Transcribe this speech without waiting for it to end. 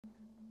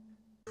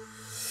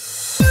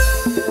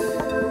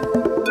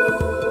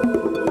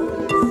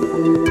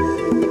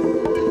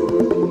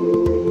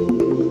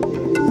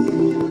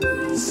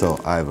So,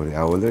 Ivory,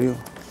 how old are you?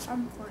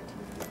 I'm 14.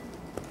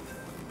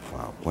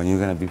 Wow. When are you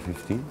gonna be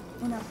 15?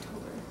 In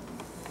October.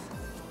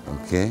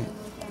 Okay. I've been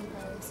with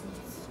Empire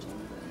since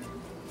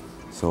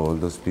January. So all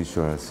those pictures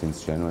are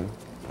since January,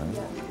 right?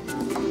 Yeah.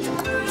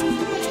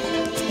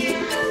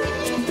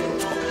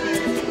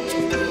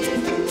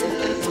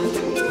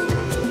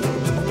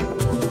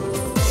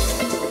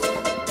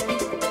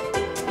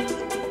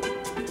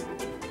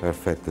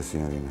 Perfetto,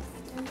 signorina.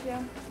 Thank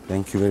you.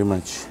 Thank you very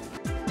much.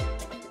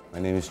 My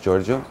name is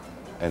Giorgio,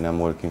 and I'm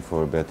working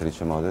for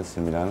Beatrice Models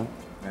in Milano.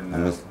 And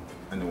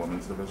in the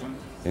women's division?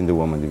 In the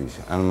woman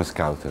division. I'm a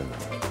scouter.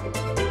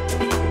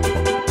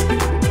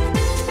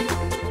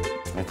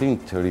 I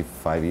think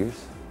 35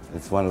 years.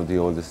 It's one of the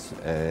oldest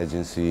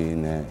agency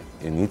in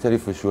Italy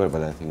for sure,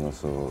 but I think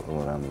also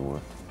all around the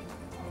world.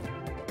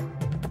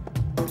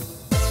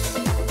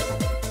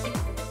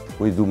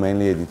 We do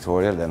mainly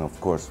editorial, and of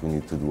course we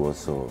need to do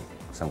also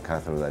some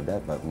catalog like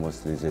that, but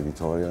mostly it's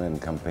editorial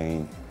and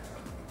campaign.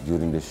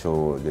 During the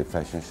show, the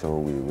fashion show,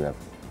 we have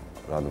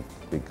a lot of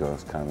big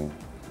girls coming.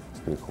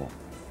 It's pretty cool.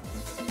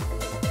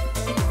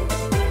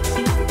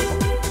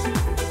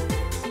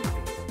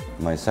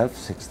 Myself,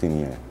 16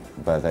 years,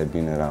 but I've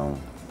been around.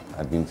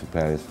 I've been to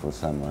Paris for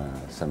some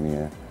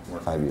year,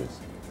 5 years.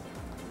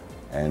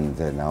 And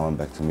now I'm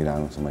back to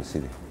Milano, to my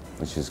city,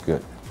 which is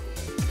good.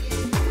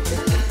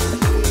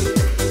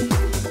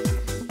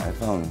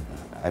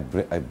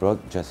 I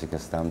brought Jessica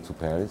Stam to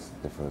Paris,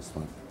 the first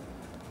one,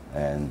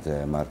 and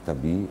Marta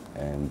B,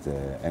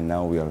 and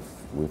now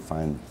we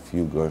find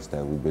few girls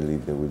that we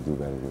believe they will do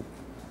very good,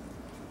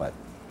 but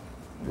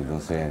we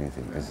don't say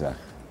anything.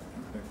 Exactly.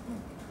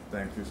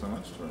 Thank you so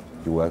much, Giorgio.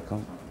 You're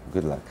welcome.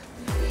 Good luck.